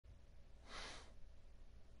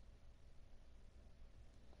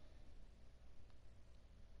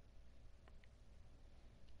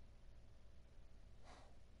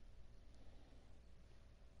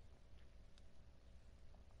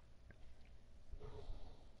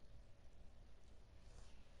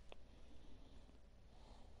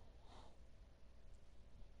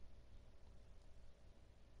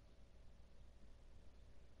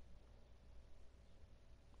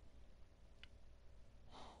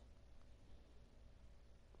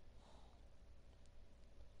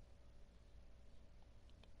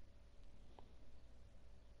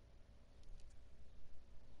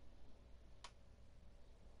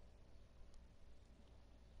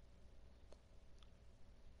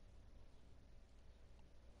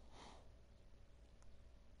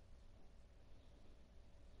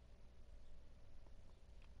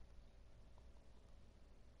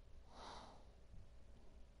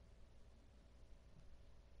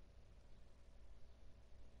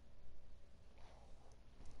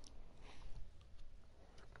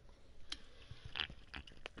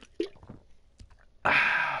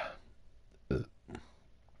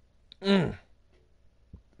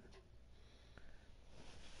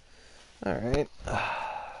Alright.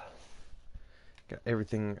 Got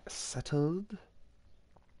everything settled.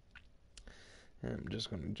 And I'm just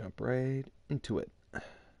going to jump right into it.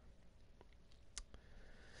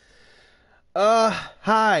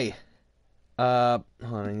 Hi. Hold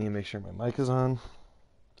on, I need to make sure my mic is on.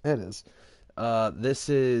 It is. This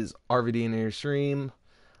is RVDinator stream.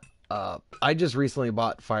 I just recently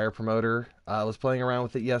bought Fire Promoter. I was playing around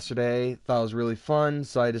with it yesterday. Thought it was really fun,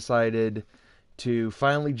 so I decided to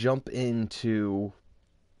finally jump into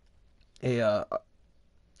a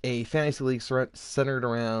fantasy league centered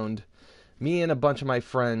around me and a bunch of my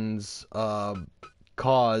friends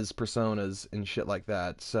cause personas and shit like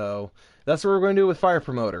that. So that's what we're going to do with Fire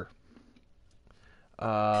Promoter.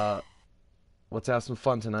 Let's have some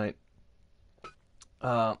fun tonight.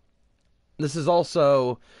 This is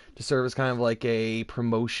also to serve as kind of like a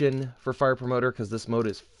promotion for Fire Promoter because this mode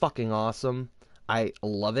is fucking awesome. I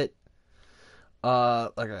love it.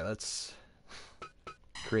 Okay, let's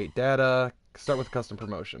create data. Start with custom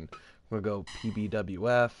promotion. We'll go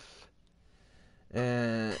PBWF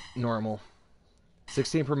and normal.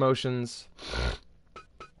 16 promotions.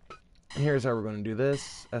 Here's how we're going to do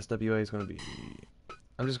this. SWA is going to be...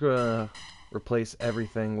 I'm just going to replace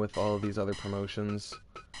everything with all of these other promotions.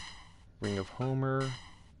 Ring of Homer.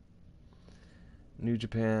 New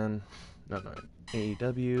Japan. No.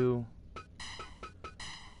 AEW.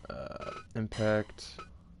 Impact.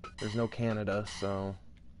 There's no Canada, so...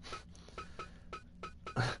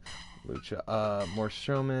 Lucha. More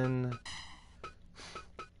Showman.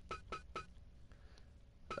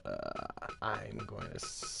 I'm going to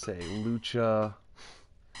say Lucha,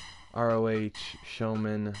 ROH,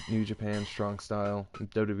 Showman, New Japan, Strong Style,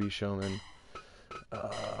 WWE Showman,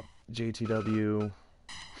 JTW.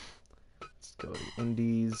 Let's go to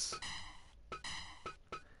Indies.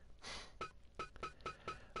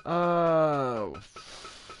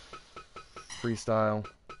 Freestyle.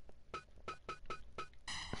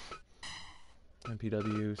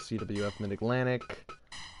 MPW, CWF Mid-Atlantic.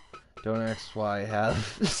 Don't ask why I have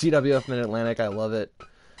CWF Mid-Atlantic. I love it.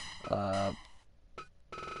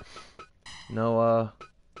 Noah.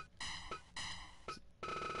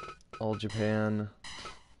 All Japan.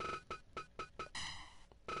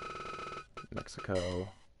 Mexico.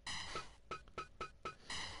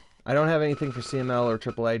 I don't have anything for CML or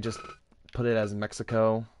AAA. Just put it as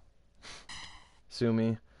Mexico. Sue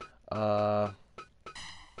me.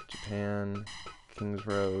 Japan. Kings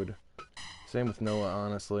Road. Same with Noah,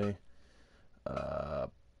 honestly. I'm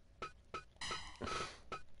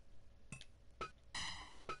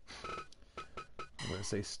going to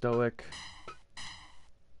say Stoic.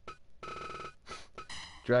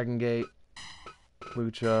 Dragon Gate.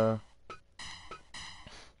 Lucha.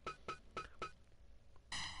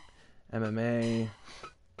 MMA.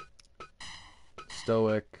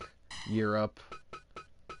 Stoic. Europe.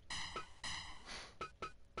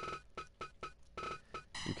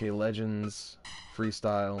 UK Legends.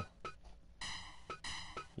 Freestyle.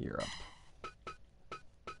 Europe.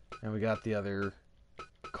 And we got the other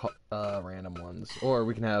random ones, or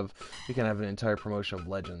we can have an entire promotion of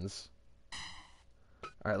Legends.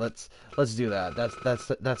 All right, let's do that.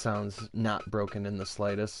 That sounds not broken in the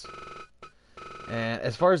slightest. And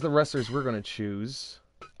as far as the wrestlers we're gonna choose,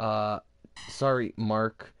 sorry,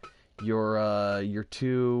 Mark, your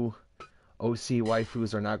two OC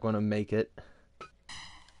waifus are not going to make it.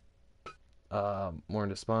 Lauren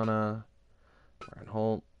Despana, Ryan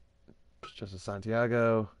Holt, Joseph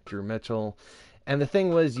Santiago, Drew Mitchell. And the thing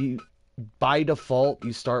was, by default,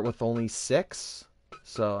 you start with only 6.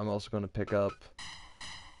 So I'm also going to pick up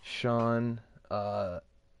Sean.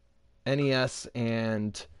 NES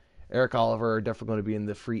and Eric Oliver are definitely going to be in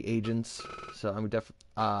the free agents. So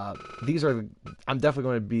these are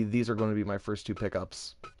going to be my first 2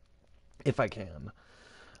 pickups, if I can.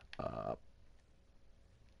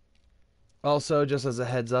 Also, just as a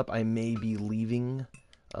heads up, I may be leaving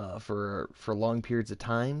for long periods of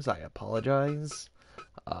times. I apologize.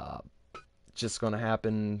 Just gonna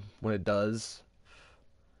happen when it does.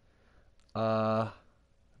 But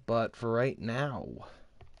for right now,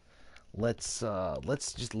 let's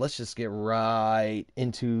just get right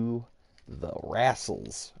into the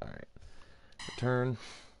wrestles. All right, return.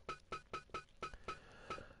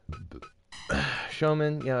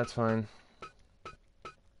 Showman, yeah, that's fine.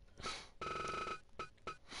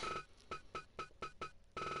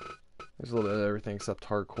 There's a little bit of everything except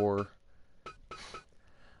hardcore.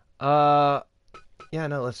 Yeah,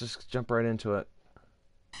 no, let's just jump right into it.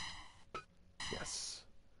 Yes.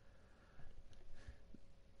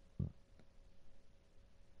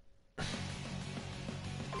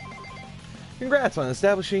 Congrats on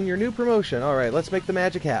establishing your new promotion. Alright, let's make the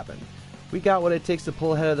magic happen. We got what it takes to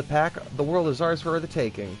pull ahead of the pack. The world is ours for the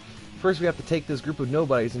taking. First, we have to take this group of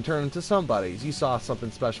nobodies and turn them to somebodies. You saw something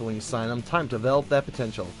special when you signed them. Time to develop that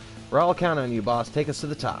potential. We're all counting on you, boss. Take us to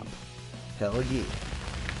the top. Hell yeah.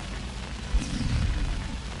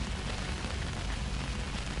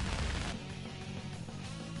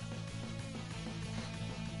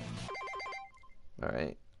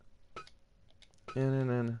 Alright.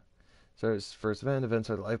 So first event.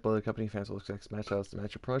 Events are the lifeblood of the company. Fans will expect match styles to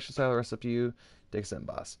match your promotion style. The rest up to you. Take us in,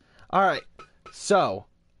 boss. Alright. So,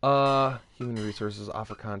 human resources,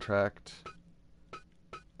 offer contract.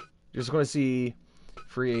 You're just going to see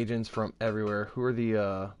free agents from everywhere. Who are the,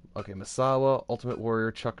 okay, Masawa, Ultimate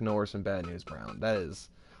Warrior, Chuck Norris, and Bad News Brown. That is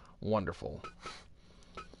wonderful.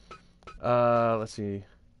 Let's see.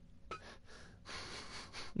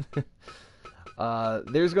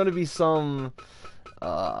 There's going to be some,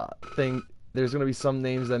 there's going to be some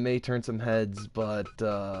names that may turn some heads, but,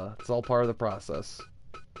 it's all part of the process.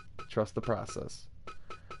 Trust the process.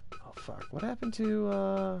 Oh, fuck. What happened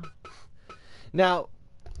to, Now,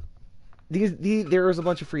 there is a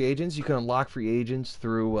bunch of free agents. You can unlock free agents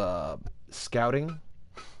through, scouting.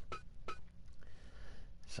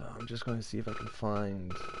 So, I'm just going to see if I can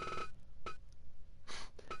find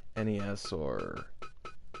NES or...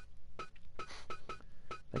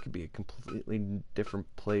 That could be a completely different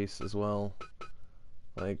place as well.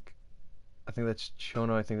 Like, I think that's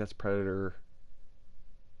Chono, I think that's Predator.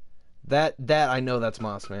 That I know that's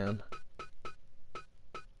Mossman.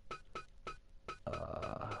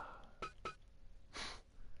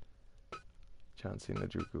 John Cena,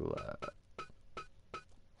 Drew Gulak.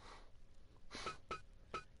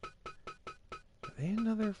 Are they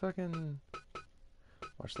another fucking...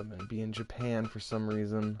 Watch them be in Japan for some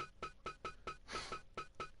reason.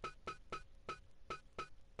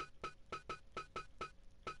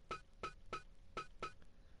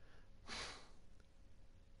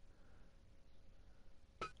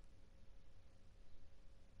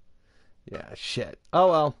 Yeah, shit. Oh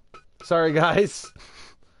well. Sorry, guys.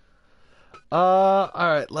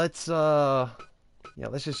 Alright, let's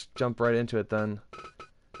just jump right into it then.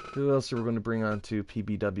 Who else are we going to bring on to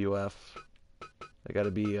PBWF? They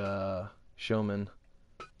gotta be, Showman.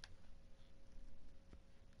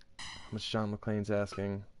 How much John McClane's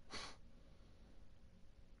asking?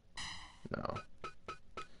 No.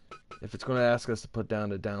 If it's going to ask us to put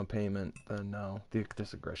down a down payment, then no.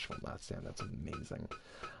 This aggression will not stand. That's amazing.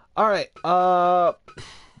 Alright,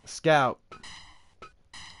 Scout.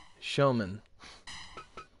 Showman.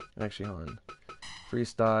 Actually, hold on.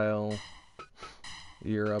 Freestyle.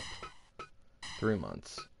 Europe. 3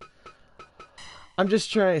 months. I'm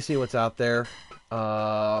just trying to see what's out there.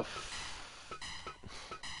 I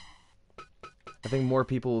think more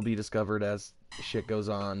people will be discovered as shit goes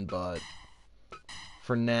on, but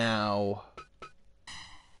for now,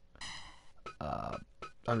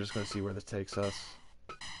 I'm just going to see where this takes us.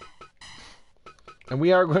 And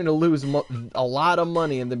we are going to lose a lot of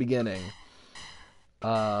money in the beginning.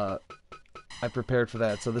 I prepared for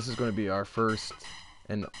that, so this is going to be our first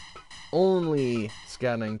and only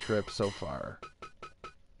scouting trip so far.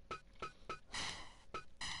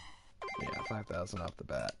 Yeah, 5,000 off the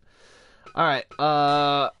bat. Alright,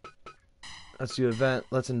 let's do an event.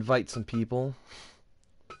 Let's invite some people.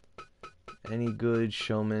 Any good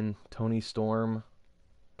showman? Tony Storm.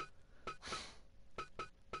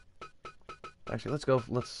 Actually,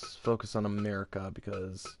 let's focus on America,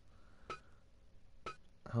 because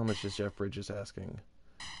how much is Jeff Bridges asking?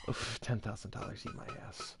 Oof, $10,000, eat my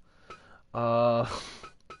ass.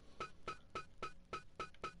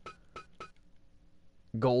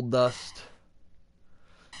 Gold Dust.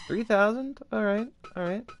 3,000? Alright.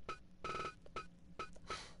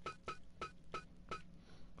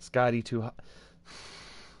 Scotty too hot.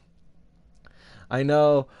 I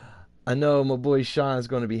know my boy Sean is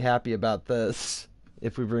going to be happy about this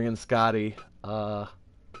if we bring in Scotty. Let's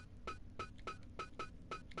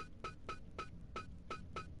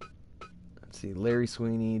see, Larry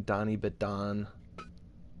Sweeney, Donnie Bitdon.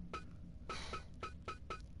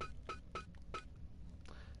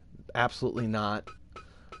 Absolutely not.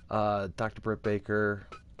 Dr. Britt Baker.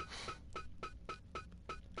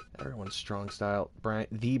 Everyone's strong style.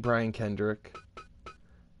 Brian Kendrick.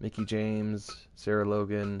 Mickey James. Sarah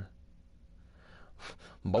Logan.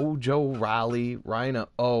 Mojo Riley. Rhino.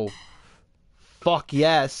 Oh. Fuck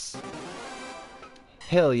yes.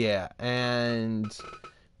 Hell yeah. And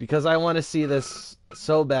because I want to see this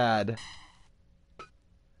so bad.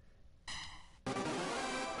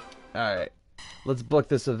 Alright. Let's book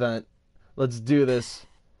this event. Let's do this.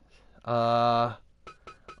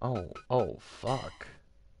 Oh, fuck.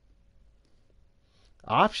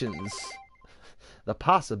 Options. The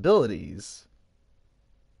possibilities.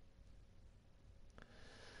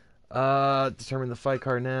 Determine the fight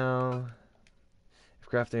card now. If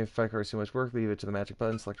crafting a fight card is too much work, leave it to the magic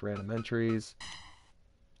button. Select random entries.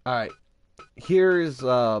 Alright. Here's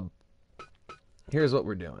what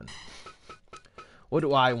we're doing. What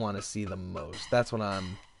do I want to see the most? That's what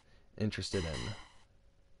I'm interested in.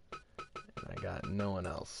 And I got no one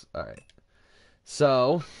else. Alright.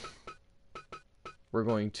 So, we're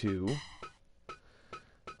going to...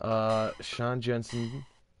 Sean Jensen.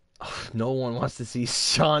 Oh, no one wants to see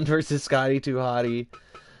Sean versus Scotty Too Hottie.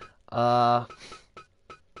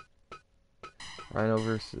 Rhino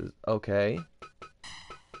versus... Okay.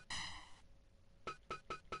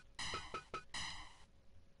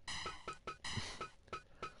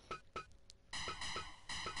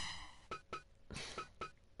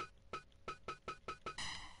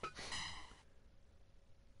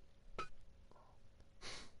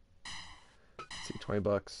 See,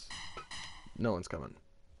 $20. No one's coming.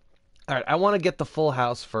 Alright, I want to get the full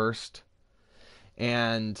house first.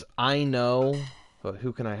 And I know...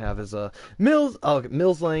 who can I have as a... Mills... Oh,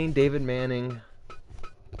 Mills Lane, David Manning.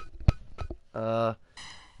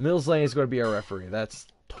 Mills Lane is going to be our referee. That's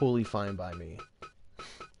totally fine by me.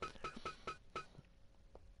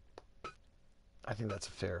 I think that's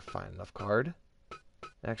a fair, fine enough card.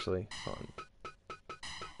 Actually, hold on.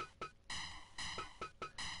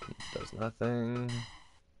 Does nothing.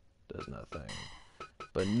 Does nothing.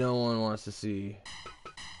 But no one wants to see...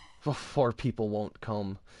 4 people won't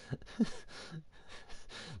come.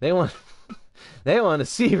 They want to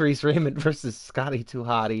see Reese Raymond versus Scotty Too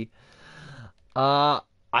Hottie. I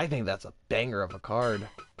think that's a banger of a card.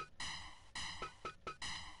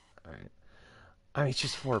 Alright. I mean, it's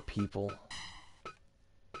just 4 people.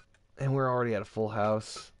 And we're already at a full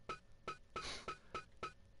house.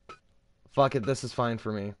 Fuck it, this is fine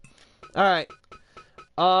for me. Alright.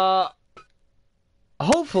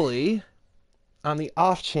 Hopefully, on the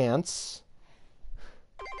off chance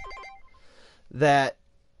that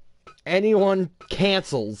anyone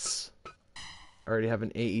cancels, I already have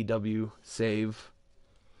an AEW save.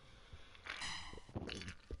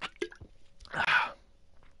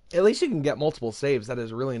 At least you can get multiple saves. That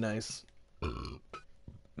is really nice.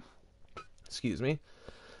 Excuse me.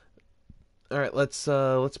 All right, let's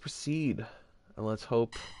proceed, and let's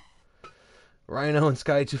hope Rhino and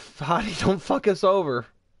Sky Too Hottie don't fuck us over.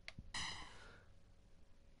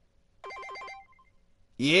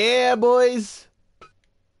 Yeah, boys.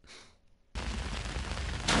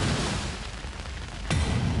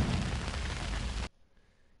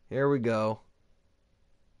 Here we go.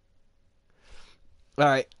 All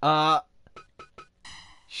right.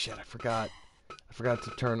 Shit, I forgot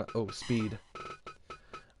to turn... Oh, speed.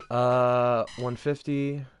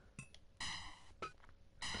 150.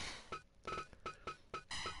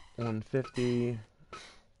 150. 150.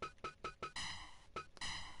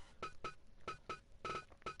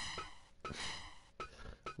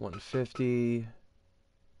 150.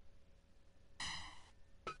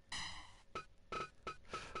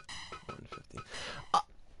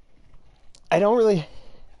 I don't really...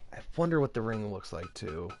 I wonder what the ring looks like,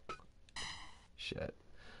 too. Shit.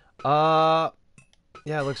 Yeah,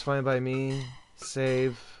 it looks fine by me.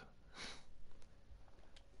 Save.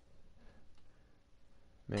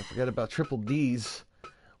 Man, forget about triple D's.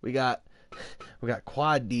 We got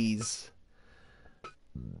quad D's.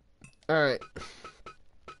 All right.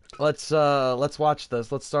 Let's watch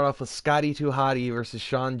this. Let's start off with Scotty Too Hottie versus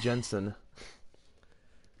Sean Jensen.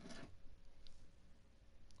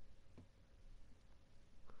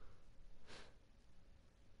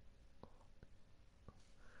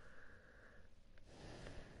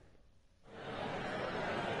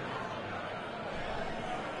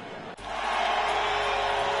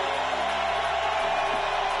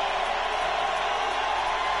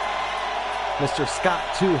 Mr. Scott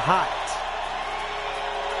Too Hot.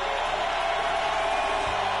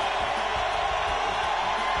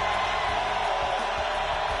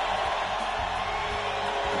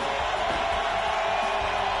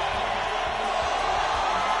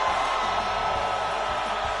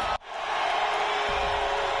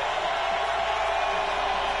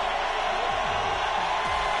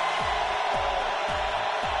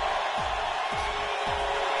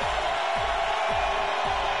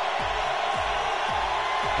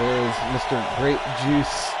 There's Mr. Grape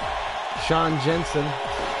Juice, Sean Jensen.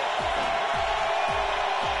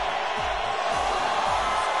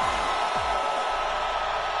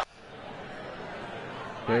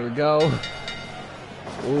 There we go.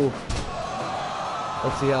 Ooh.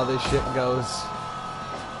 Let's see how this shit goes.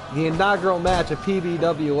 The inaugural match of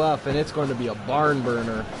PBWF, and it's going to be a barn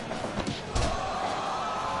burner.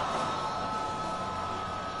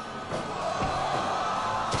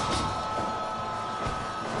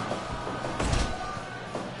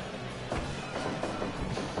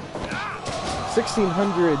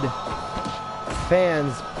 $1,600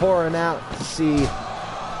 fans pouring out to see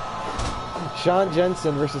Sean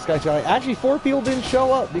Jensen versus Sky Chai. Actually, 4 people didn't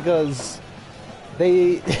show up because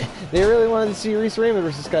they really wanted to see Reese Raymond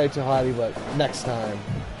versus Sky Chai, but next time.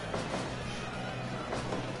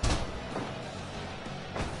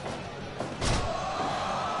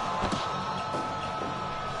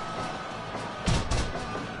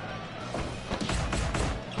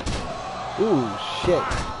 Ooh, shit.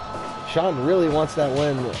 Sean really wants that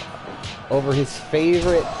win over his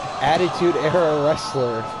favorite Attitude Era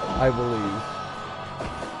wrestler, I believe.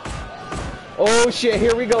 Oh shit,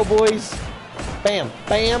 here we go, boys. Bam,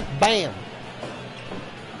 bam, bam.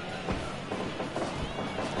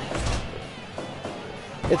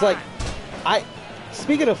 It's like,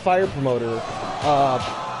 speaking of fire promoter,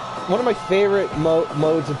 one of my favorite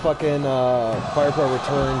modes in fucking Fire Pro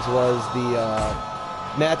Returns was the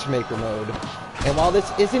matchmaker mode. And while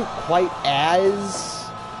this isn't quite as,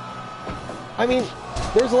 I mean,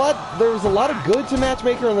 there's a lot of good to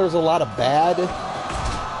matchmaker and there's a lot of bad.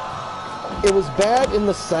 It was bad in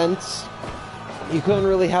the sense you couldn't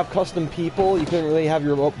really have custom people, you couldn't really have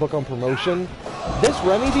your book on promotion. This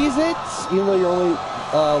remedies it, even though you're only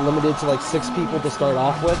limited to like 6 people to start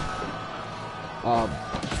off with.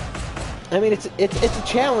 I mean, it's a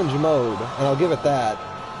challenge mode, and I'll give it that.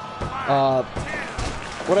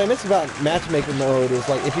 What I miss about matchmaker mode is,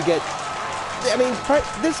 like, if you get, I mean,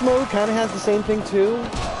 this mode kind of has the same thing too,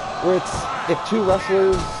 where it's, if 2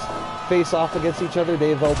 wrestlers face off against each other, they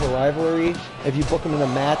develop a rivalry. If you book them in a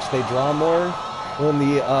match, they draw more than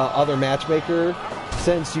the other matchmaker.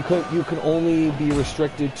 Since you can only be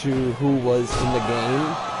restricted to who was in the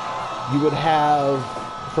game, you would have,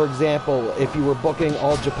 for example, if you were booking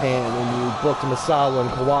All Japan and you booked Misawa and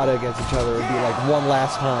Kawada against each other, it would be like one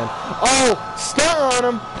last time. Oh, stunt on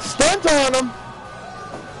him! Stunt on him!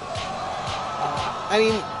 I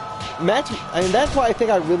mean, that's why I think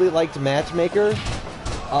I really liked Matchmaker.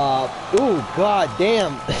 Ooh, god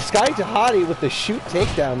damn. Sky Tahati with the shoot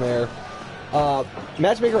takedown there.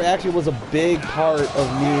 Matchmaker actually was a big part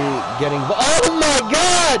of me getting... Oh my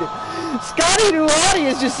god! Scotty Tahati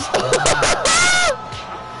is just...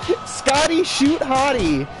 Scotty shoot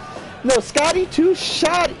hottie. No, Scotty too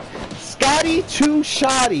shoddy. Scotty too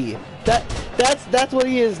shoddy. That's what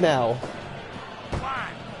he is now. 1,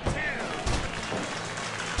 2.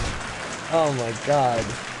 Oh my god.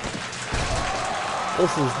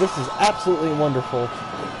 This is absolutely wonderful.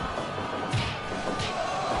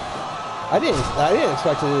 I didn't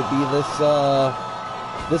expect it to be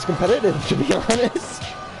this competitive, to be honest.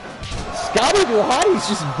 Scotty Tahati's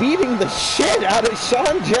just beating the shit out of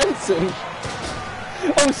Sean Jensen.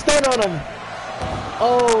 Oh, stun on him.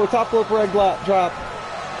 Oh, top rope red drop.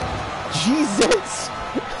 Jesus.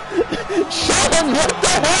 Sean, what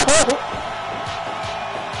the hell?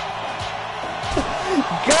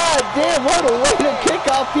 God damn, what a way to kick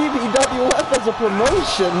off PBWF as a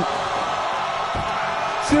promotion.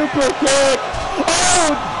 Super kick.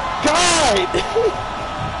 Oh, God.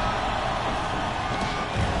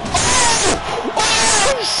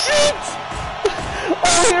 Oh, shit.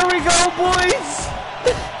 Oh, here we go, boys.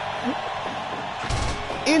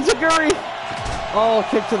 Inzaguri. Oh,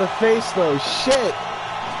 kick to the face, though. Shit.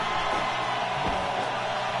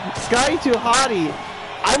 Scotty Tahati.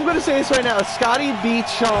 I'm going to say this right now. Scotty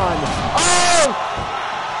beats Sean. Oh!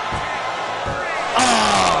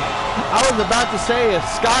 Oh! I was about to say if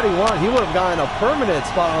Scotty won, he would have gotten a permanent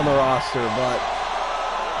spot on the roster, but...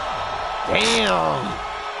 Damn!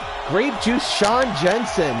 Grape Juice Sean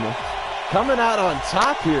Jensen coming out on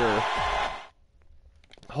top here.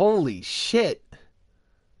 Holy shit.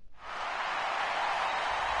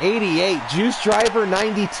 88. Juice Driver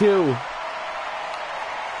 92.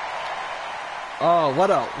 Oh, what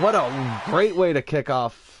a great way to kick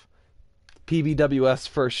off PBWF's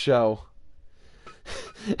first show.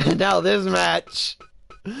 And now this match.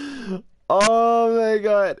 Oh my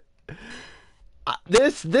god.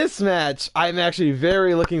 This match I'm actually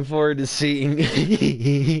very looking forward to seeing.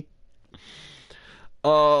 Shit.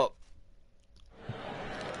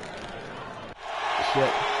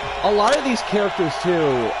 A lot of these characters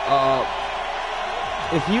too,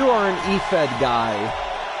 if you are an EFED guy,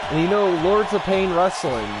 and you know Lords of Pain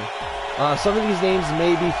Wrestling, some of these names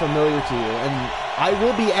may be familiar to you, and I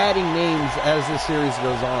will be adding names as this series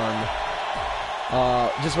goes on.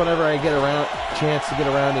 Just whenever I get chance to get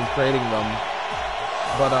around and creating them.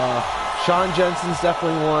 But Sean Jensen's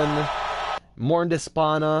definitely one. Morn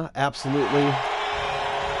Despana, absolutely.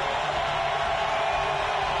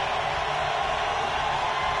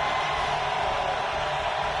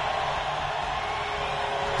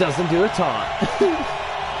 Doesn't do a taunt.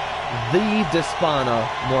 The Despana,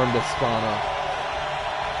 Morn Despana.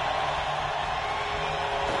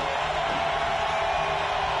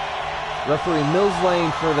 Referee Mills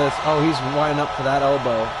Lane for this. Oh, he's winding up for that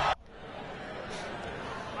elbow.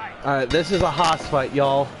 Alright, this is a Haas fight,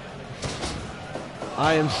 y'all.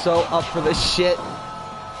 I am so up for this shit.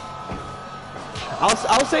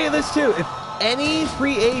 I'll say this too. If any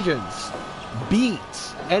free agents beat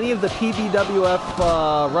any of the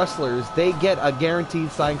PBWF wrestlers, they get a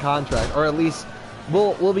guaranteed signed contract, or at least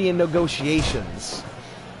we'll be in negotiations.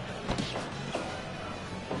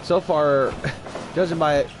 So far, judging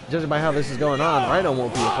by how this is going on, Rhino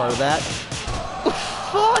won't be a part of that.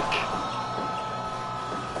 Fuck!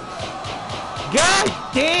 God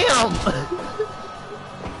damn!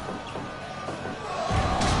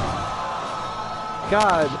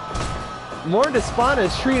 God. Morn Despana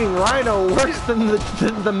is treating Rhino worse than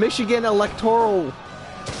the Michigan electoral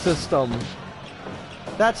system.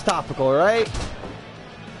 That's topical, right?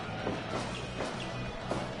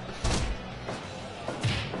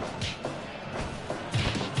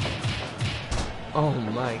 Oh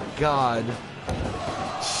my god.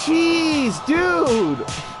 Jeez, dude!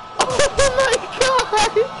 Oh my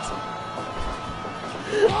god!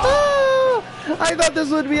 Ah, I thought this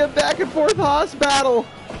would be a back and forth Haas battle.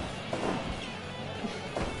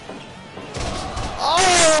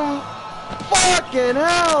 Oh, fucking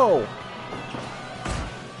hell!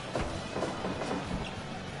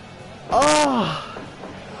 Oh,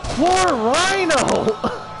 poor Rhino!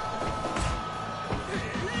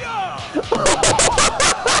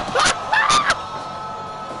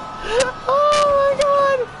 Oh my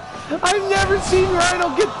god! I've never seen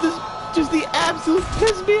Rhino get this, just the absolute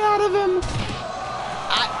piss me out of him!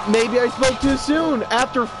 Maybe I spoke too soon.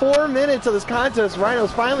 After 4 minutes of this contest,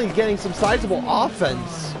 Rhino's finally getting some sizable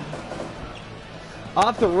offense.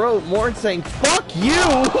 Off the rope, Morn saying, "Fuck you!"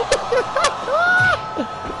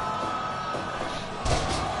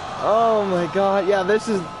 Oh my god, yeah, this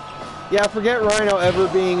is... Yeah, forget Rhino ever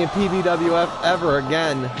being in PBWF ever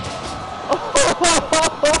again.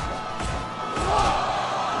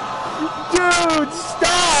 Dude,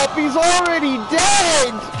 stop! He's already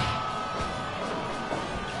dead!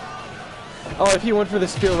 Oh, if he went for the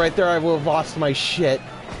spear right there, I would have lost my shit.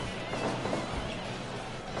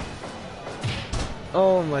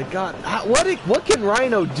 Oh my god. What can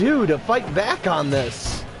Rhino do to fight back on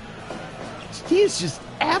this? He is just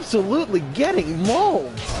absolutely getting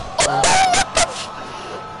mauled. Oh, what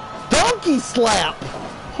the donkey slap!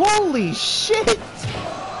 Holy shit!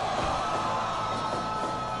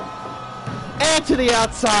 And to the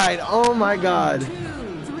outside. Oh my god.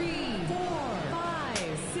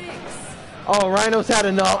 Oh, Rhino's had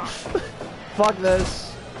enough. Fuck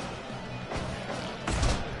this.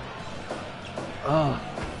 Oh.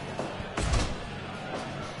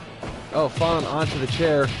 Oh, falling onto the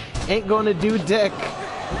chair. Ain't gonna do dick.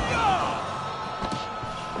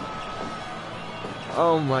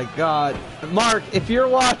 Oh my god. Mark, if you're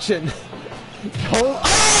watching. Oh,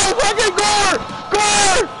 fucking Gore!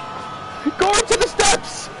 Gore! Gore to the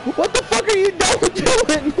steps! What the fuck are you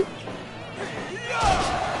doing?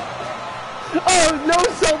 Oh, no,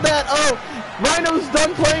 sell that. Oh, Rhino's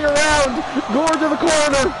done playing around. Gore to the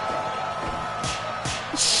corner.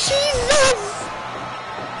 Jesus!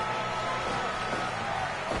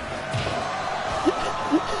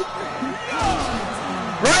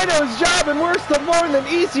 Rhino's jobbing worse than more than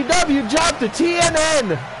ECW job to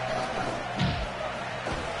TNN.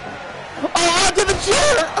 Oh, onto the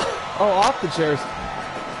chair. Oh, off the chairs.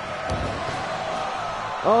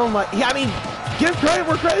 Oh my, yeah, I mean, give credit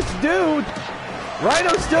where credit's due.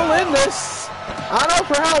 Rhino's still in this. I don't know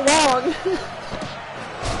for how long.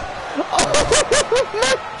 Oh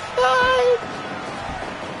my god!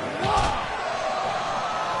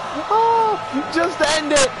 Oh, just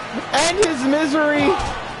end it. End his misery.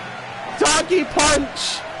 Donkey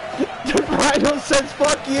punch. Rhino says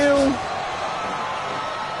fuck you.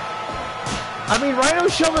 I mean,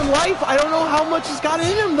 Rhino's showing life. I don't know how much he's got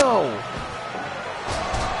in him though.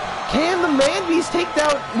 Can the Man Beast take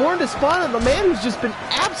down Morn Despana, the man who's just been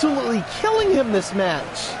absolutely killing him this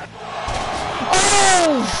match?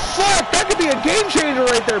 Oh, fuck! That could be a game changer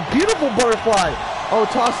right there. Beautiful butterfly. Oh,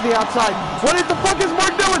 toss to the outside. What the fuck is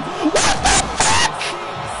Morn doing? What the fuck?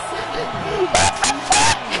 What the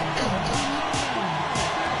fuck?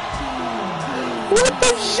 What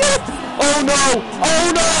the shit? Oh no! Oh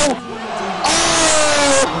no! Oh!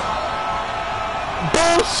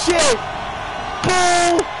 Bullshit!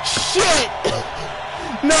 Bullshit!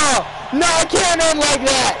 No! No, it can't end like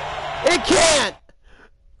that! It can't!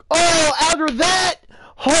 Oh, after that?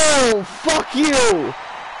 Oh, fuck you!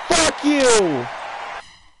 Fuck you!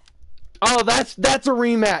 Oh, that's a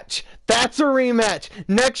rematch. That's a rematch.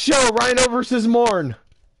 Next show, Rhino versus Morn.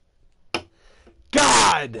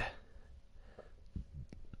 God!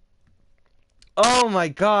 Oh my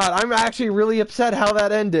god, I'm actually really upset how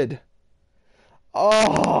that ended.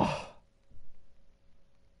 Oh.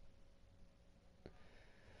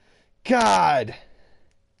 God.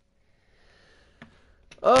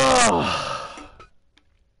 Oh.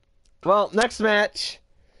 Well, next match.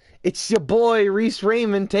 It's your boy Reese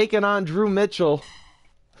Raymond taking on Drew Mitchell.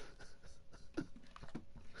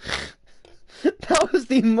 That was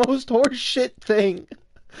the most horseshit thing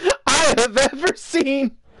I have ever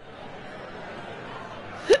seen.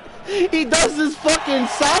 He does this fucking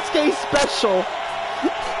Sasuke special.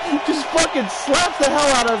 Just fucking slaps the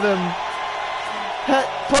hell out of him.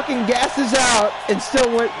 Fucking gasses out and still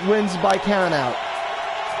wins by countout.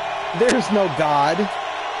 There's no God.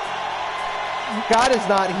 God is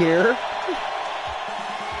not here.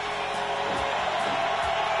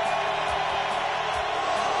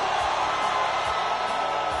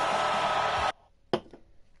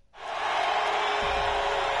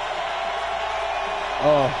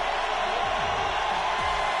 Oh.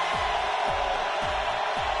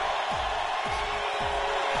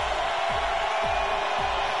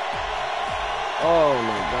 Oh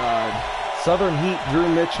my God. Southern Heat, Drew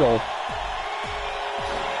Mitchell.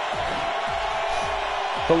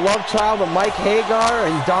 The love child of Mike Hagar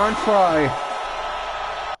and Don Fry.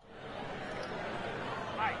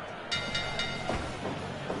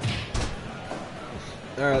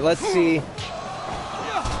 Alright, let's see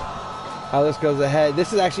how this goes ahead.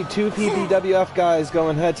 This is actually two PBWF guys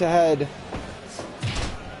going head to head.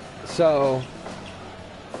 So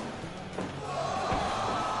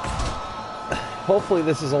hopefully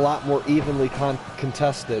this is a lot more evenly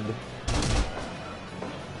contested.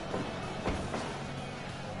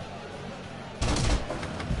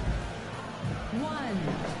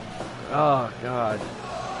 Oh, God.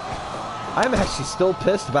 I'm actually still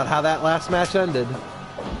pissed about how that last match ended.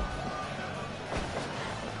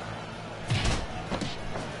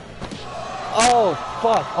 Oh,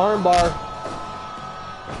 fuck. Armbar.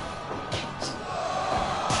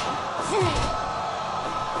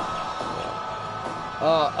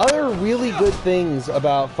 Other really good things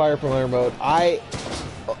about Fire Pro Mode.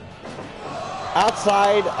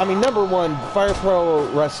 Number one, Fire Pro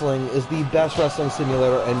Wrestling is the best wrestling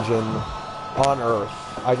simulator engine on Earth.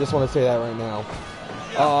 I just want to say that right now.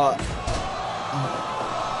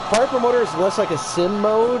 Fire Promoter is less like a sim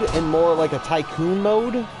mode and more like a tycoon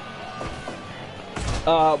mode.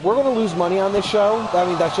 We're going to lose money on this show. I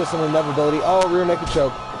mean, that's just an inevitability. Oh, rear naked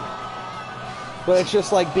choke. But it's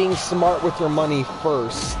just like being smart with your money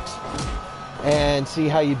first. And see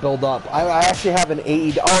how you build up. I actually have an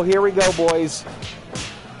AEW. Oh, here we go, boys.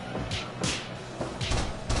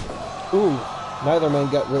 Ooh, neither man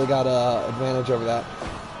really got advantage over that.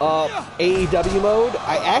 AEW mode.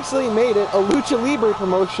 I actually made it a Lucha Libre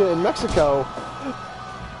promotion in Mexico.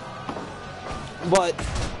 But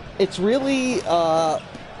it's really, I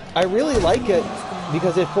really like it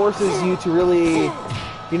because it forces you to really,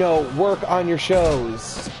 you know, work on your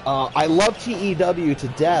shows. I love TEW to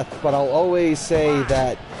death, but I'll always say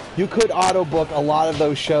that you could auto book a lot of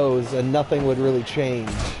those shows and nothing would really change.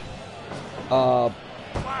 I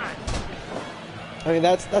mean,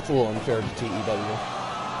 that's a little unfair to TEW.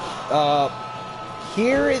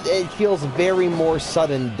 Here it feels very more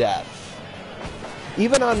sudden death.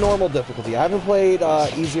 Even on normal difficulty. I haven't played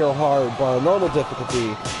easy or hard, but on normal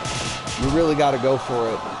difficulty, you really got to go for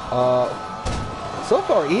it. So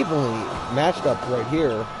far, evenly matched up right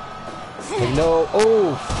here. And no,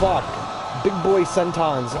 oh fuck, big boy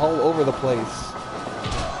sentons all over the place.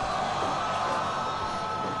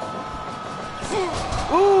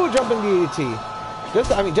 Ooh, jumping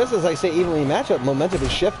DDT. Just as I say, evenly matchup, momentum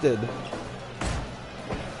is shifted.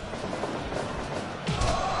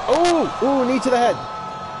 Ooh, knee to the head.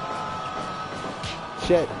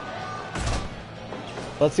 Shit.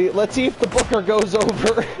 Let's see if the booker goes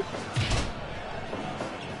over.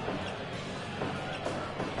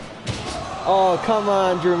 Oh, come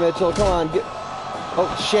on, Drew Mitchell. Come on.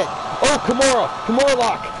 Oh, shit. Oh, Kimura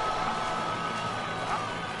lock.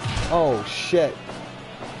 Oh, shit.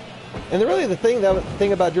 And really the thing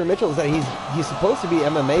about Drew Mitchell is that he's supposed to be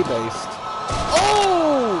MMA based.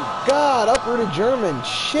 Oh, God. Uprooted German.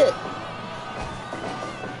 Shit.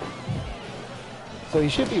 So he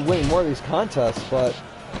should be winning more of these contests, but...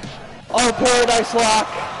 Oh, Paradise Lock.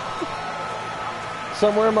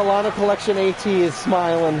 Somewhere Milano Collection AT is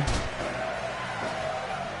smiling.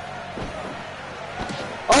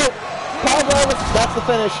 Oh! Power driver! That's the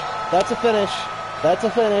finish. That's a finish. That's a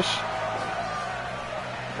finish.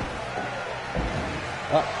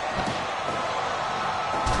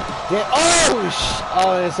 Yeah. Oh!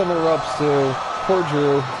 Oh, and some of the ropes too. Poor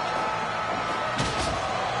Drew.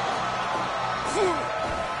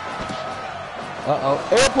 Uh-oh.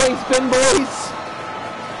 Airplane spin, boys!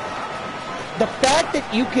 The fact that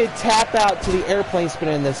you could tap out to the airplane spin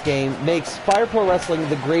in this game makes Fire Pro Wrestling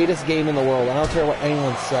the greatest game in the world. I don't care what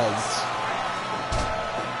anyone says.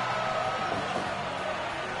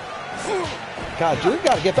 God, Drew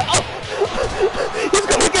gotta get back. Oh! He's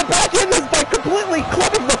gonna get back in this by completely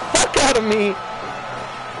clubbing the fuck out of me!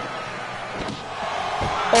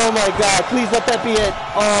 Oh my god, please let that be it.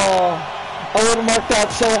 Oh, I would have marked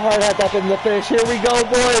out so hard had that been the finish. Here we go,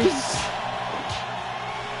 boys!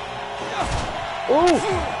 Ooh!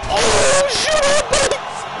 Oh, shoot headbutt!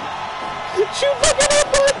 Shoot fucking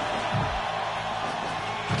headbutt!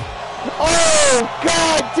 Oh,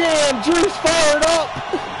 god damn! Drew's fired up!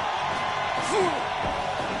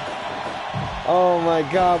 Oh my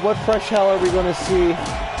god, what fresh hell are we gonna see?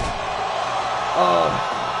 Oh.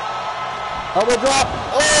 Elbow drop!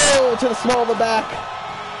 Oh, to the small of the back.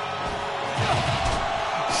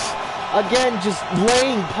 Again, just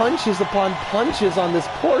laying punches upon punches on this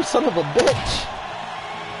poor son of a bitch.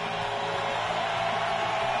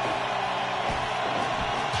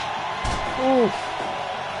 Oof.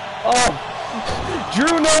 Oh.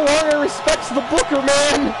 Drew no longer respects the Booker,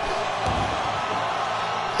 man.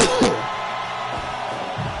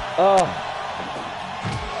 Oh.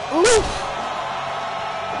 Oof.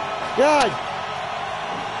 God.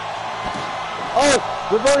 Oh,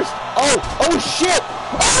 reversed. Oh, oh shit.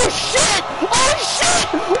 Oh shit. Oh shit.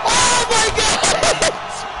 Oh my god.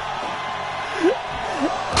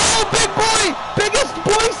 Oh, big boy. Biggest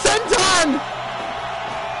boy senton.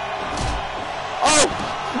 Oh.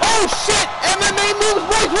 Oh shit. MMA moves.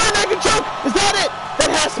 Right rear naked choke. Is that it?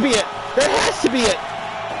 That has to be it. That has to be it.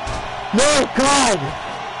 No, God.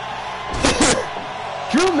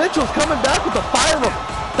 Drew Mitchell's coming back with the fire of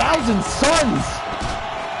 1,000 suns.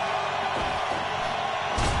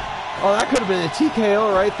 Oh, that could have been a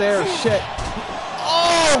TKO right there. Shit.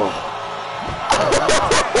 Oh!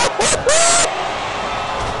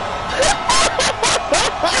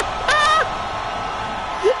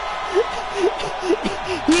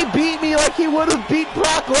 He beat me like he would have beat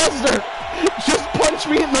Brock Lesnar. Just punch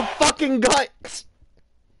me in the fucking guts.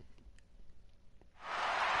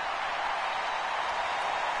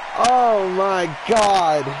 Oh my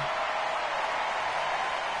god.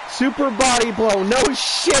 Super body blow. No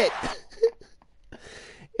shit.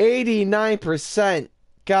 89%.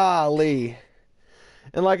 Golly.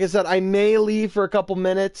 And like I said, I may leave for a couple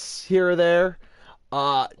minutes here or there.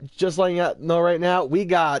 Just letting you know right now, we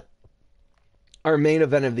got our main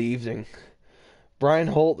event of the evening. Brian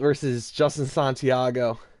Holt versus Justin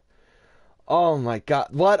Santiago. Oh my god.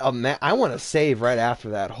 What a man. I want to save right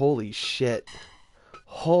after that. Holy shit.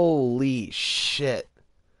 Holy shit.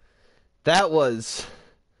 That was...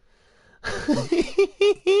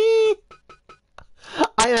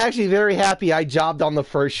 I'm actually very happy I jobbed on the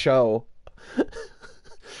first show.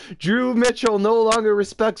 Drew Mitchell no longer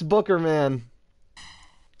respects Booker, man.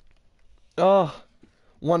 Oh,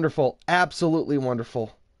 wonderful. Absolutely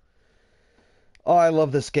wonderful. Oh, I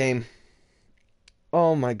love this game.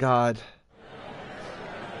 Oh my god.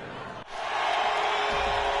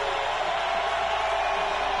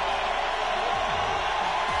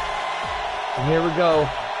 And here we go.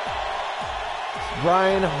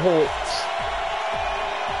 Brian Holt.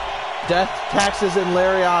 Death, taxes, and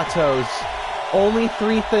lariatos. Only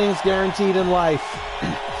 3 things guaranteed in life.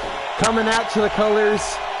 Coming out to the colors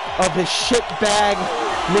of his shitbag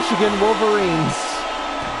Michigan Wolverines.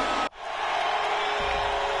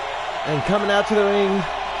 And coming out to the ring,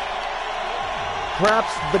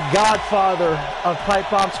 perhaps the godfather of Pipe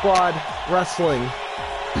Bomb Squad Wrestling.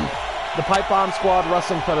 The Pipe Bomb Squad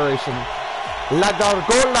Wrestling Federation. La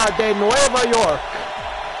Gargola de Nueva York,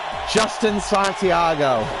 Justin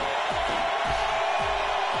Santiago.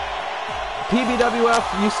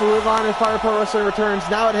 PBWF used to live on in Fire Pro Wrestling Returns.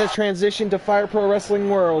 Now it has transitioned to Fire Pro Wrestling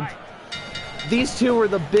World. These two were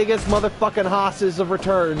the biggest motherfucking hosses of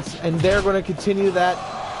Returns, and they're going to continue that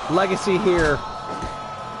legacy here.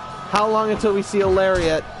 How long until we see a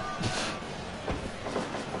lariat?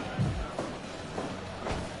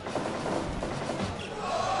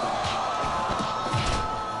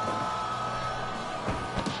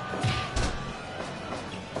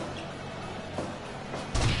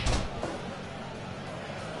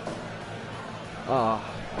 Oh,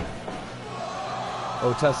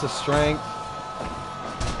 test of strength.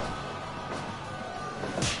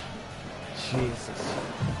 Jesus.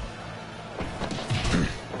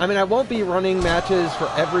 I mean, I won't be running matches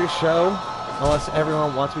for every show unless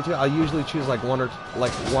everyone wants me to. I'll usually choose like one or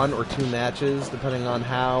two matches depending on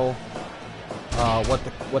how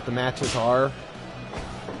what the matches are.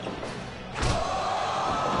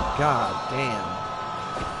 God damn.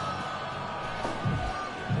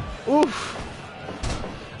 Oof.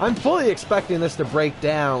 I'm fully expecting this to break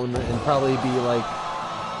down and probably be like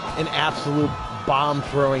an absolute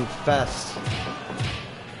bomb-throwing fest.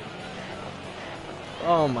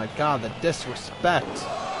 Oh my god, the disrespect.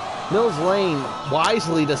 Mills Lane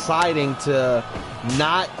wisely deciding to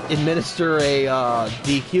not administer a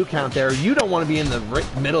DQ count there. You don't want to be in the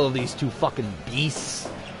middle of these two fucking beasts.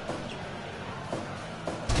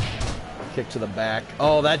 Kick to the back.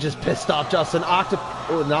 Oh, that just pissed off Justin. Not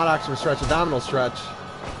octopus stretch, abdominal stretch.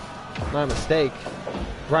 My mistake.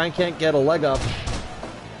 Brian can't get a leg up.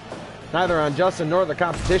 Neither on Justin nor the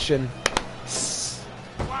competition.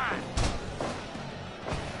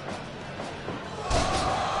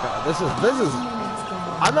 God, this is.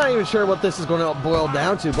 I'm not even sure what this is going to boil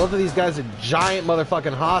down to. Both of these guys are giant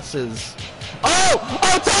motherfucking hosses. Oh!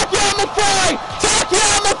 Oh, Takayama Fry!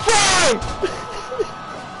 Takayama Fry!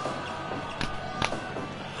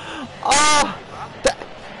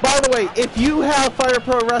 By the way, if you have Fire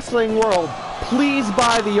Pro Wrestling World, please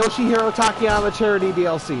buy the Yoshihiro Takayama charity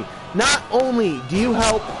DLC. Not only do you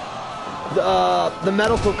help the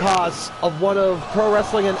medical cause of one of pro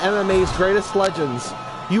wrestling and MMA's greatest legends,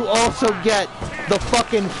 you also get the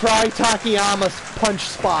fucking Fry Takayama punch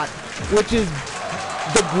spot, which is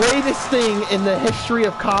the greatest thing in the history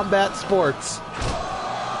of combat sports.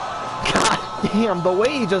 God damn, the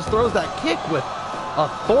way he just throws that kick with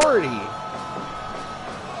authority.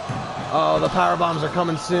 Oh, the power bombs are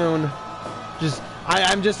coming soon.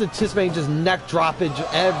 I'm just anticipating just neck droppage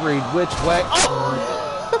every which way. Oh!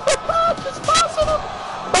 Just tossing him!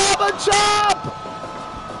 Baba chop!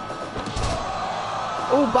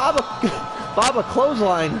 Oh, Baba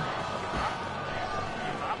clothesline.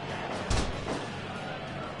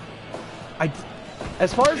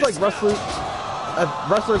 As far as like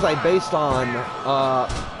wrestlers I based on,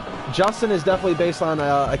 Justin is definitely based on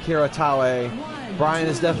Akira Taue. Brian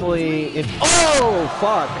is definitely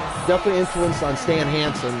definitely influenced on Stan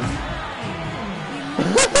Hansen.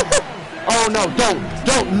 Oh no, don't,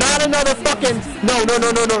 not another fucking, no,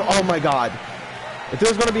 oh my god. If there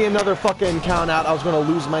was going to be another fucking count out, I was going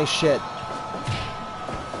to lose my shit.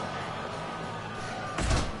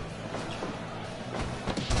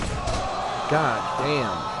 God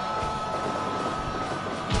damn.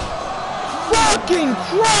 Fucking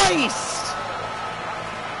Christ!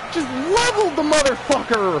 Just leveled the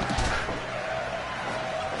motherfucker!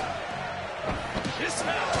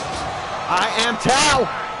 I am Tao!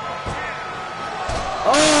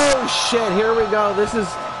 Oh shit, here we go. This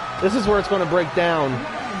is where it's going to break down.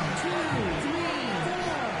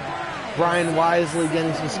 Brian wisely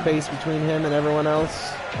getting some space between him and everyone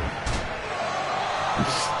else.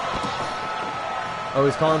 Oh,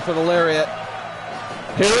 he's calling for the lariat.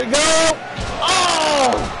 Here we go!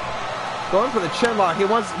 Oh! Going for the chin lock. He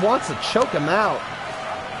wants to choke him out.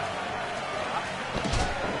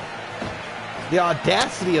 The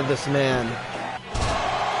audacity of this man.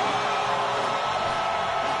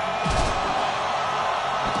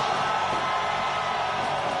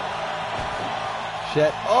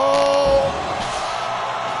 Shit. Oh!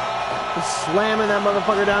 Just slamming that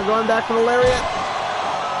motherfucker down. Going back for the lariat.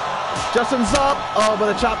 Justin's up. Oh,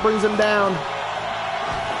 but the chop brings him down.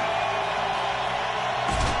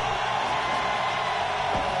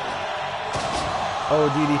 Oh,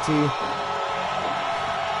 DDT.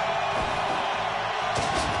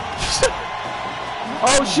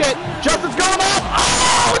 Oh shit! Justin's going up!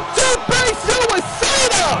 Oh! Two-base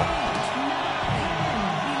suicida!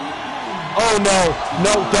 Oh no!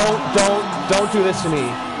 No, don't do this to me.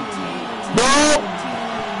 No!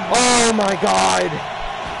 Oh my god!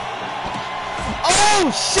 Oh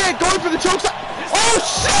shit! Going for the choke side! Oh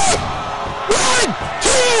shit! 1, 2,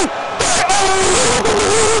 3! Oh!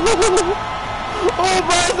 Oh,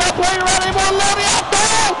 Brian's not playing around anymore. Let me up.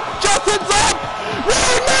 No! Justin's up.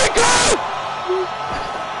 Rainmaker!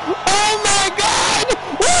 Oh my god!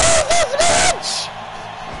 What is this match?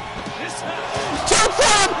 Choke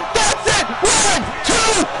slam. That's it. 1,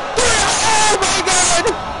 2, 3. Oh my god!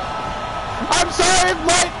 I'm sorry if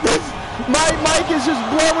my mic is just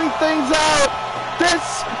blowing things out. This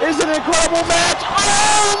is an incredible match.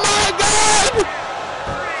 Oh my god!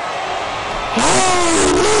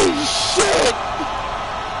 Holy shit!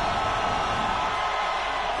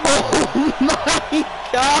 Oh my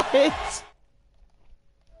god!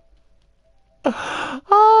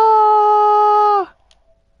 Ah!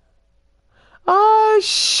 Oh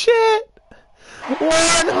shit!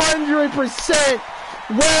 100%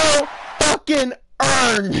 well fucking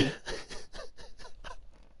earned!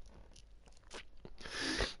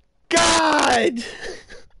 God!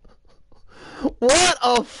 What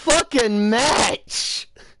a fucking match!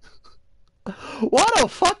 What a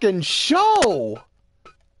fucking show!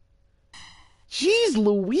 Jeez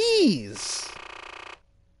Louise!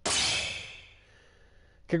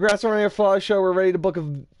 Congrats on your fall show. We're ready to book a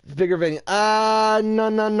bigger venue. No,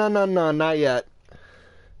 not yet.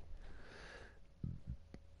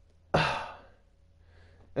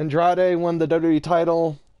 Andrade won the WWE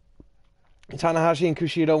title. Tanahashi and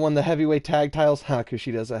Kushida won the heavyweight tag titles.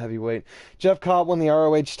 Kushida's a heavyweight. Jeff Cobb won the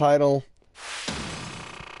ROH title.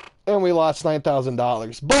 And we lost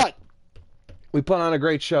 $9,000. But we put on a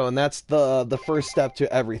great show, and that's the first step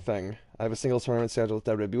to everything. I have a singles tournament scheduled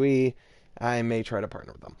with WWE. I may try to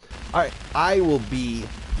partner with them. Alright, I will be...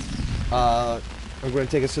 I'm going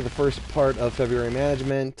to take us to the first part of February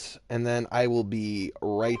management, and then I will be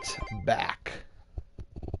right back.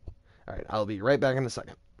 Alright, I'll be right back in a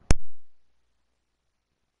second.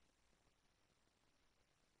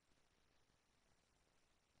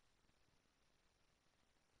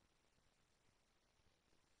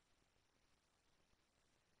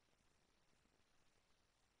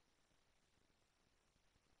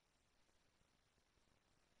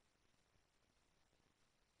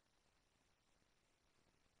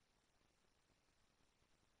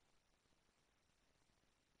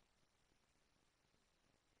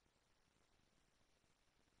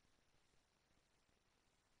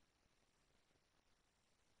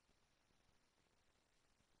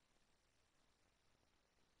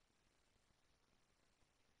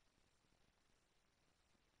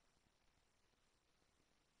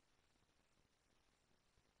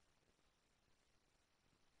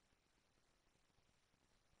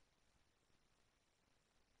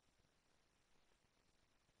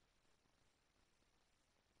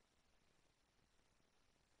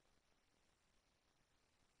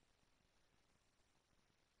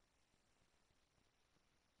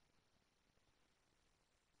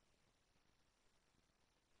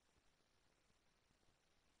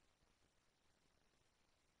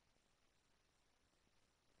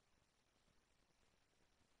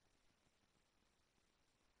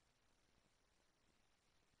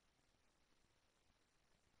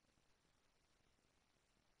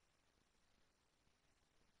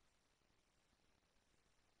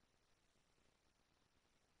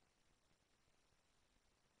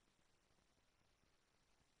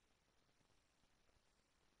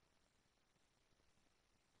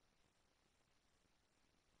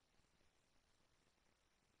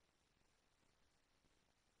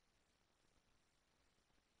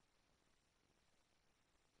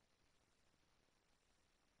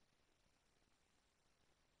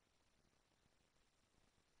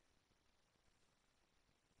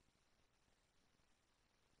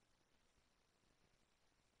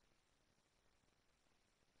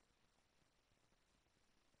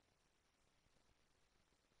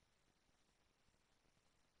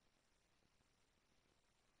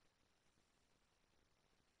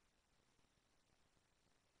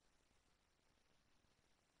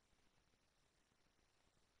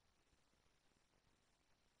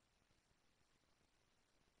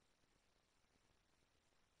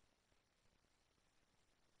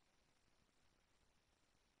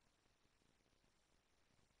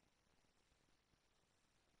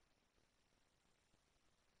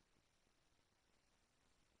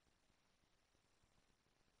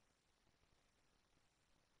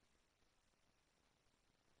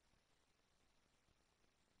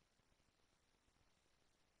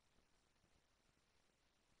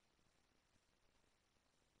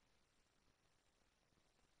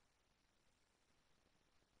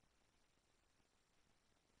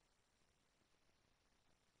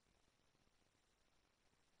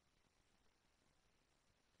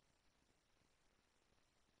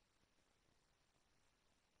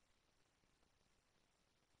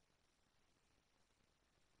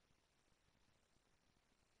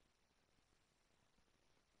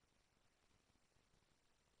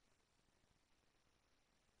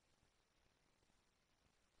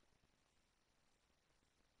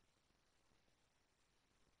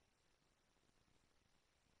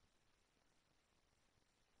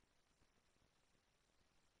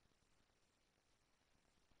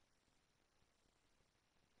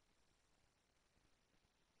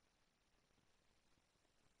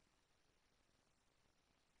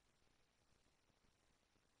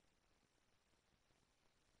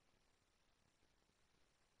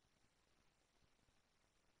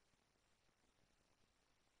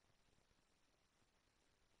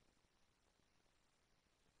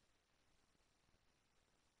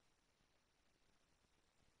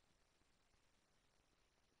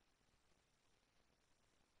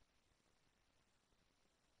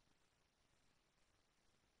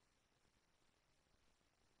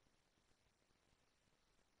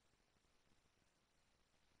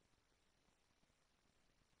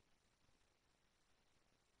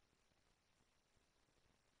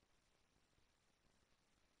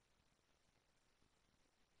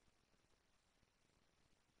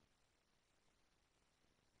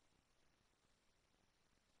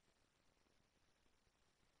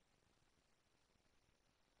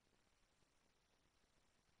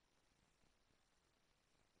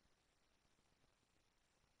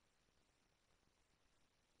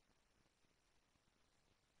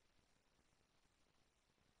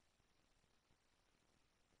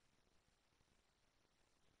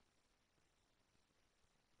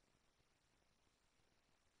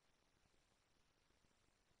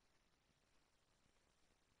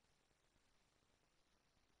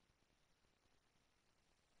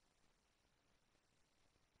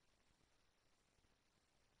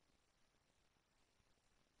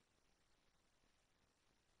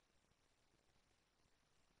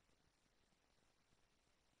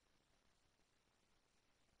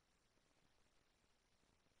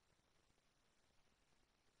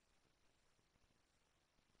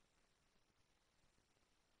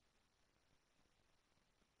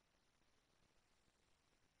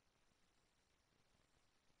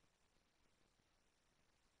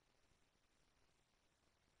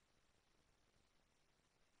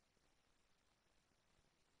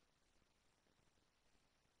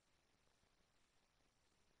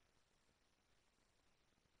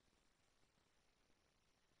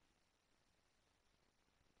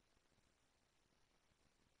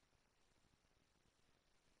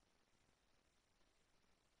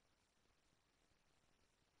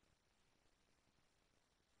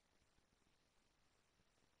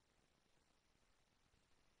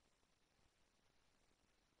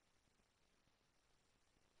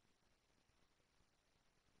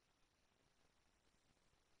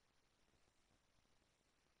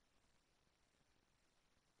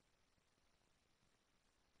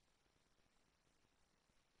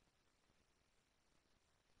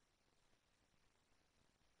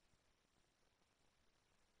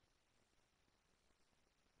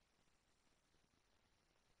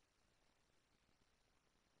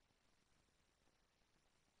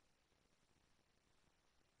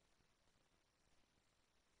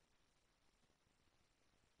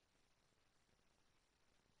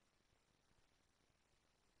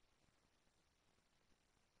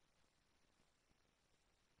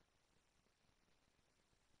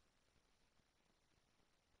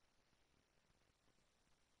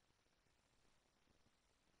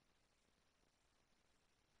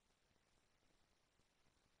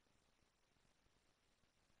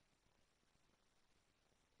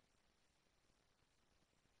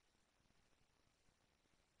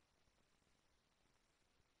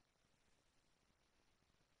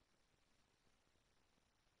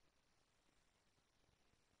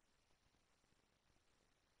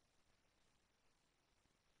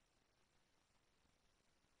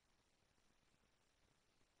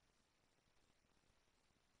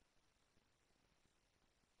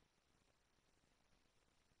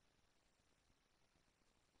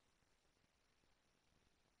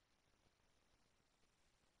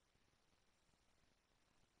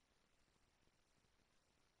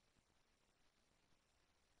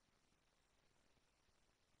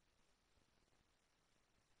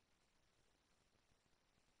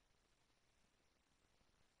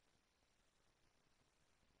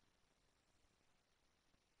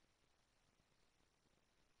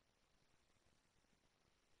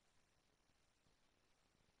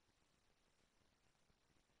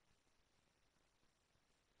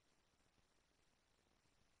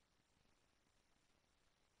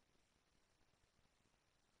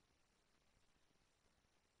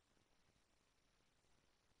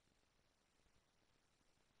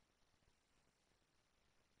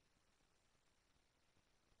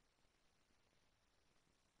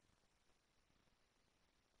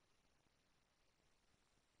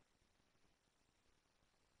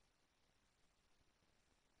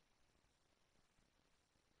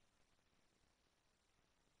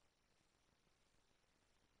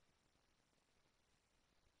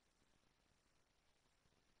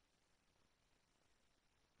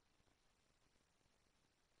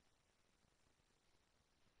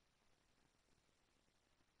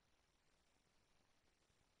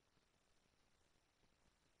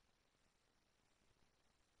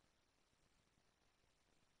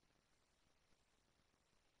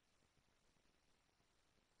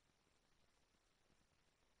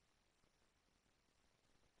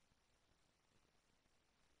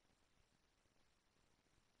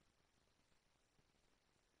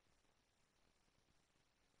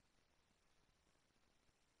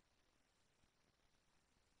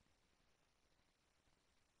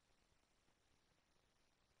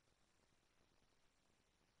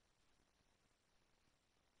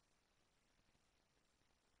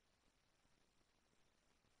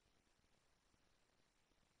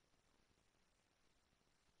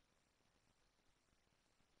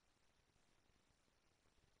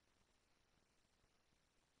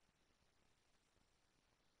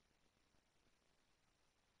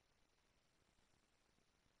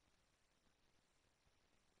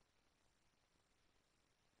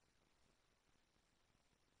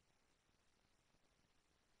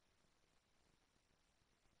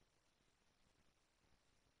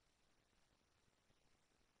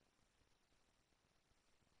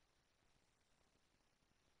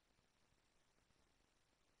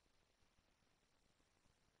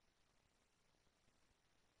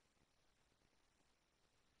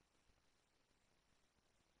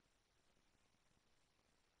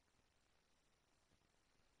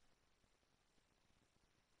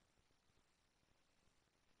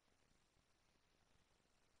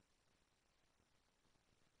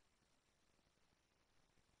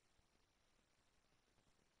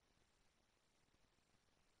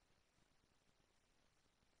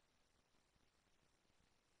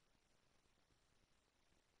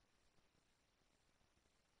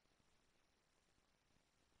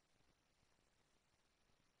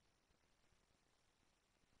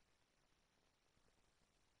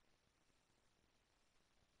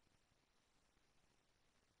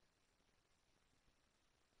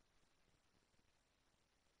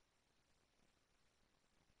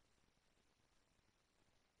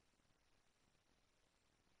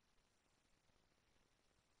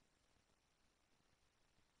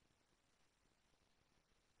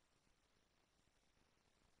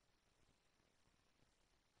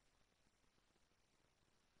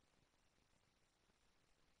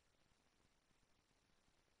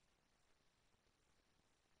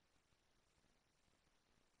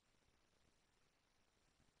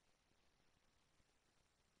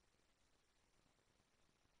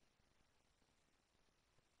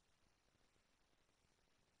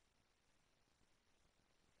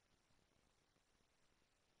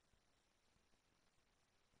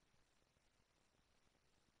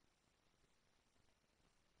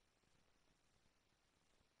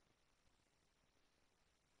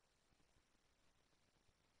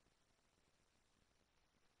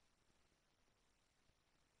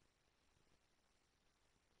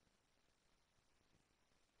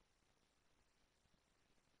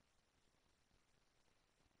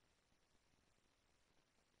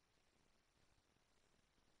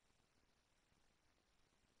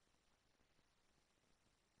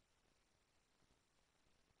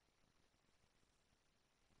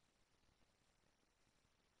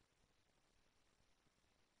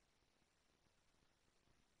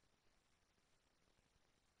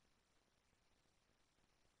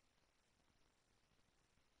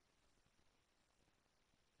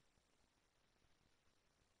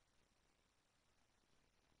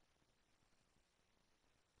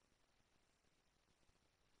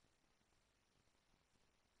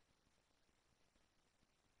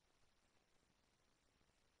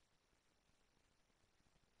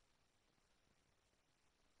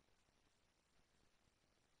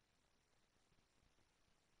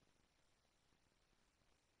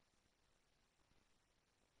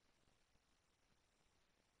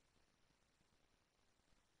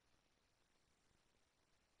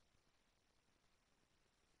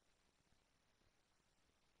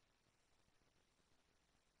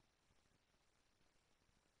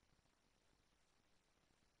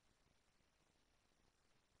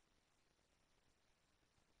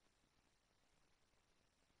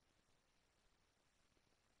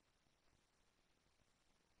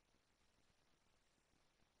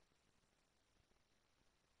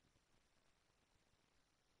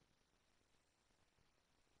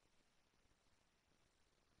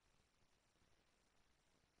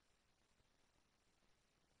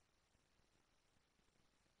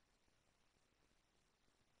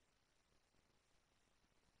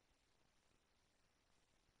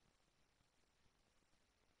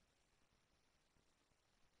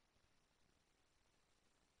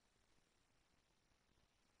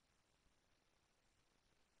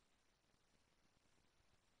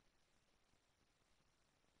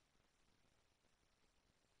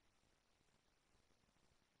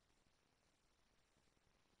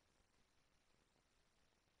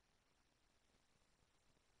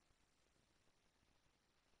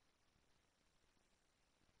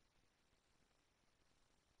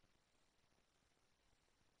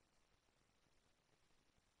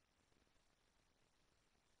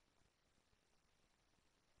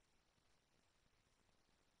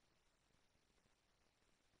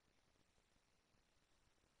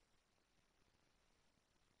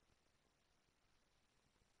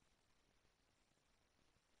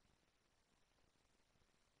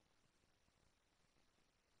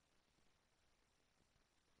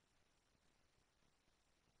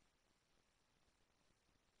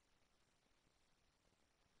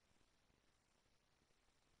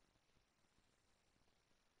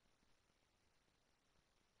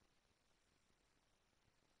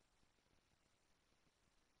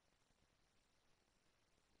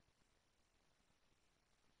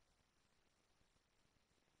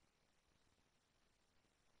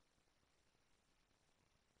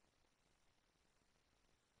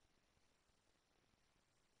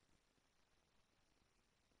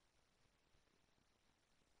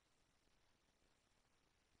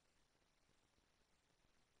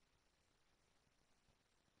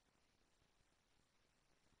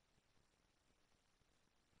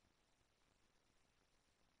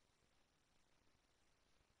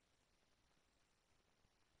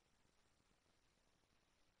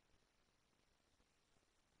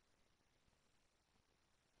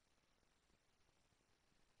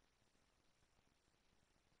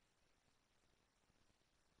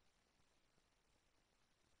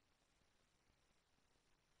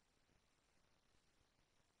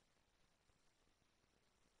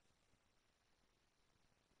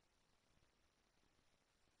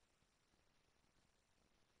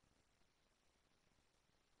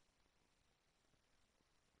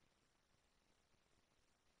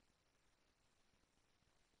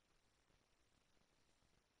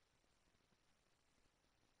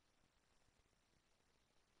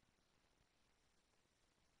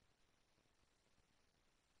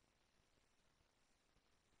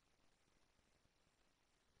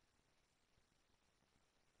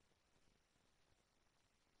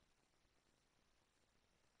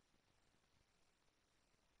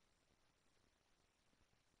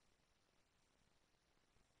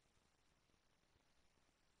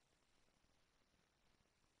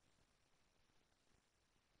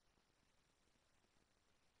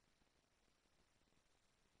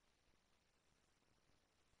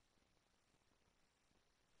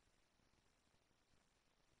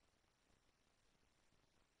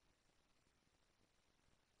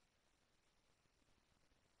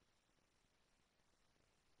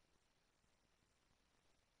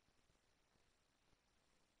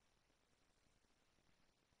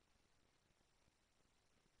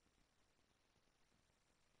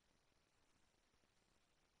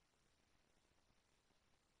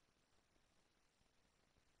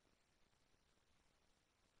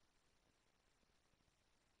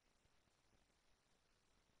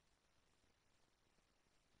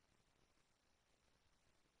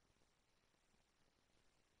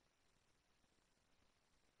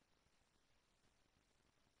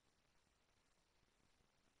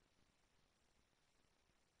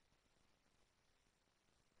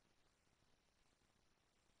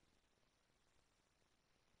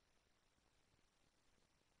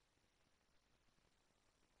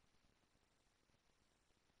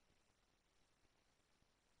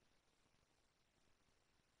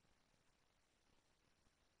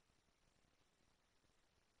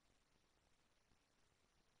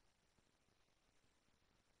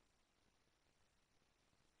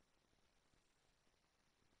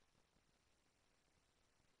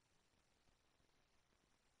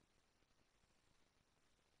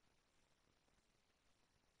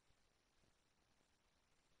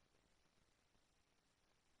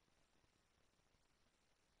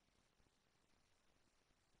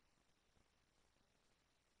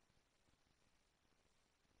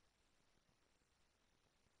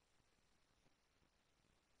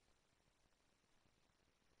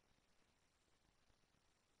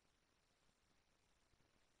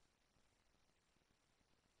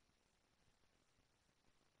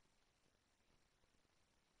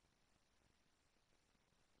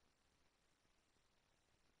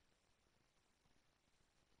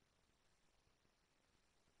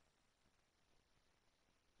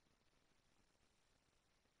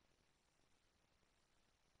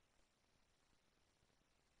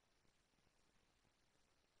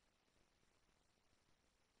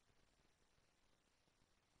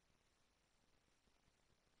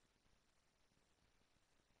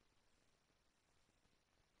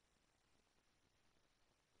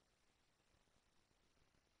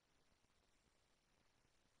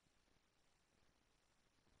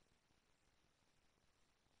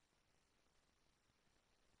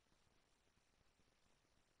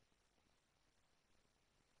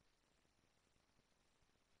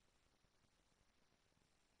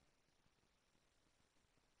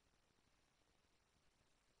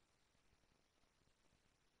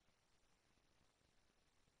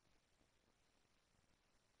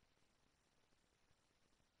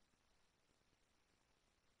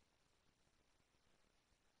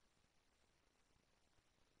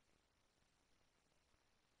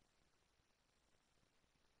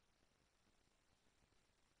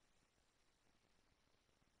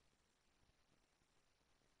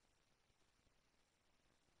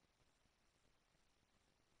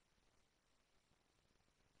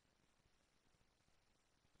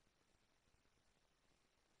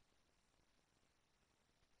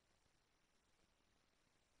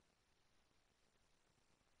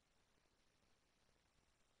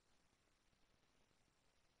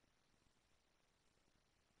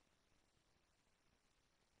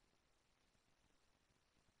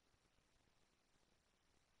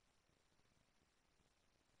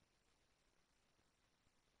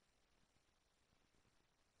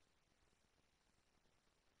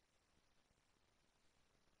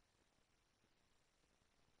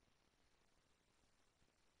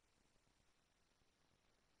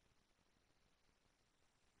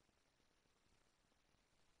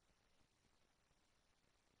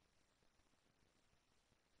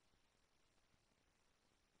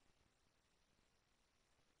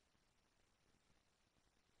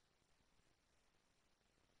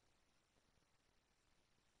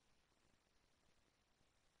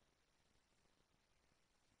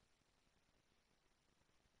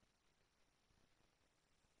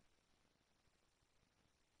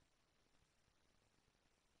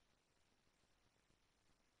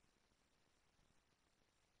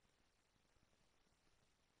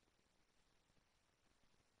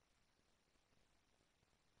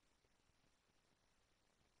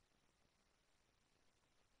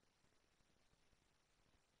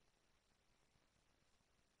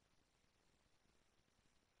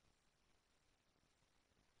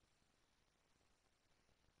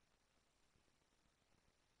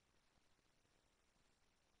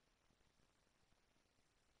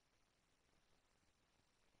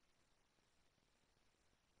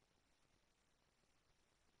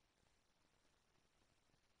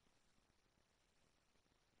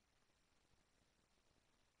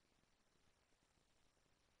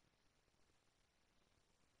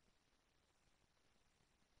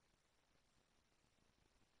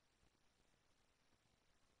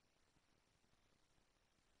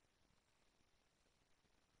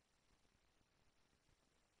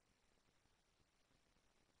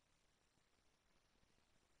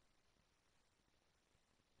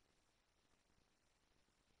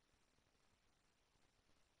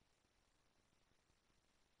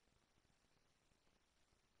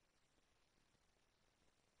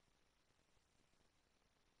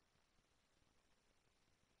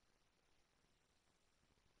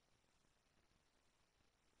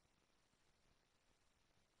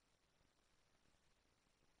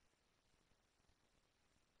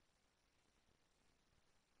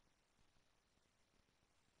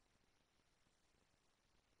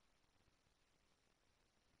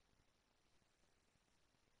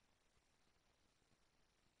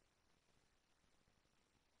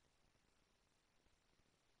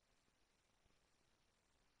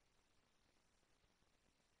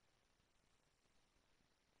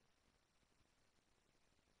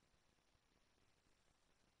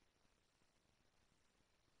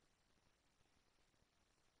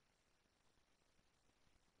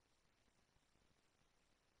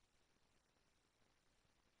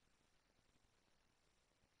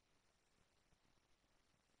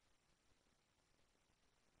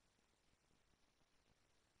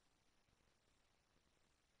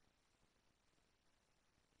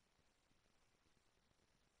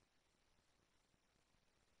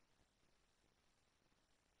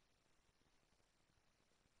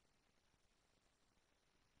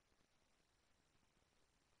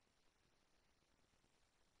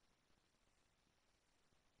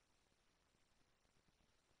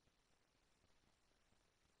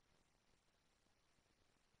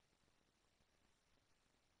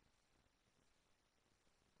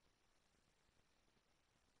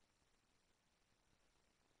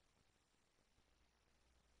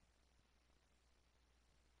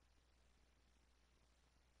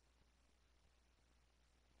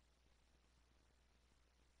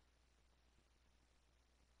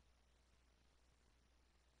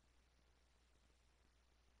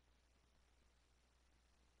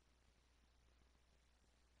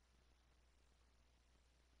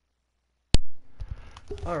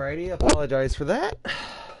 Alrighty, apologize for that.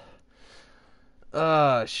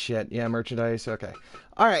 Shit. Yeah, merchandise. Okay.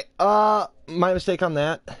 Alright, my mistake on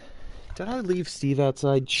that. Did I leave Steve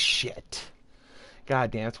outside? Shit.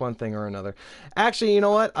 God damn, it's one thing or another. Actually, you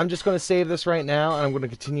know what? I'm just going to save this right now, and I'm going to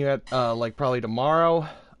continue at, like, probably tomorrow.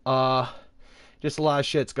 Just a lot of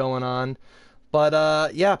shit's going on.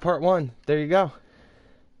 But, yeah, part 1. There you go.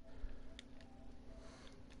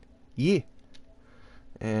 Yeah.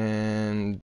 And